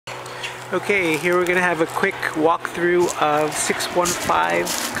Okay, here we're gonna have a quick walkthrough of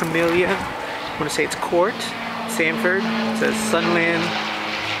 615 Camellia. I want to say it's Court, Sanford. It says Sunland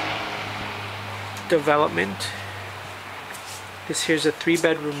Development. This here's a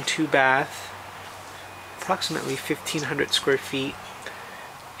 3-bedroom, 2-bath, approximately 1,500 square feet,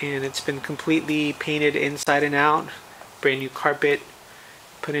 and it's been completely painted inside and out. Brand new carpet,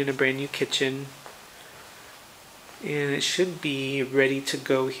 put in a brand new kitchen. And it should be ready to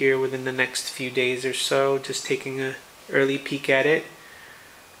go here within the next few days or so. Just taking an early peek at it.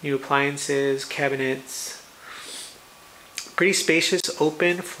 New appliances, cabinets. Pretty spacious,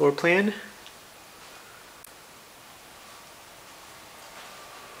 open floor plan.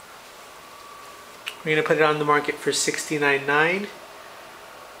 We're going to put it on the market for $69,900.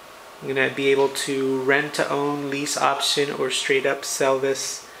 I'm going to be able to rent to own, lease option, or straight up sell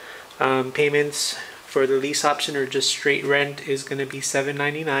this. Payments for the lease option or just straight rent is going to be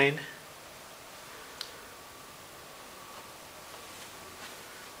 $799.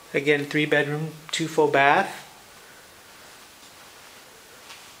 Again, 3-bedroom, 2 full bath.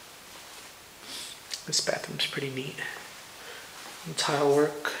 This bathroom's pretty neat. And tile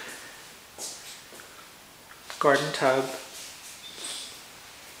work. Garden tub.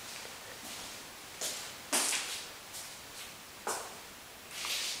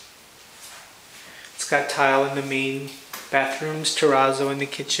 Got tile in the main bathrooms, terrazzo in the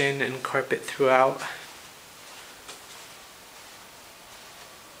kitchen, and carpet throughout.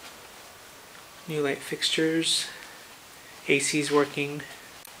 New light fixtures, AC's working,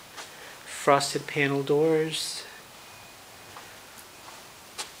 frosted panel doors.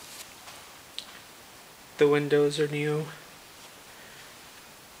 The windows are new.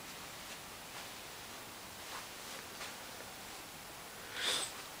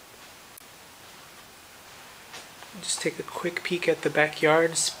 Just take a quick peek at the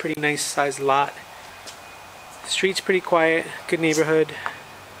backyard. It's a pretty nice sized lot. Street's pretty quiet, good neighborhood.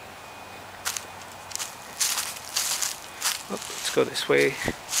 Oh, let's go this way.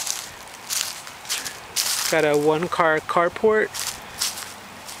 Got a 1-car carport.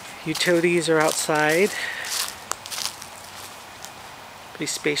 Utilities are outside. Pretty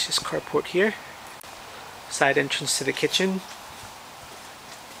spacious carport here. Side entrance to the kitchen.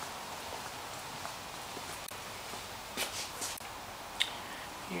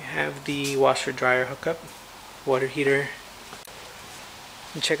 You have the washer dryer hookup, water heater,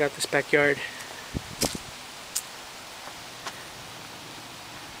 and check out this backyard.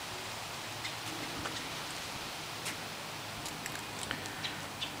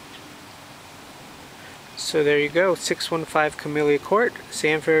 So there you go, 615 Camellia Court,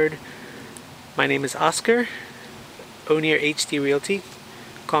 Sanford. My name is Oscar, Oneir HD Realty.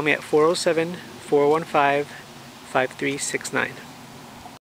 Call me at 407-415-5369.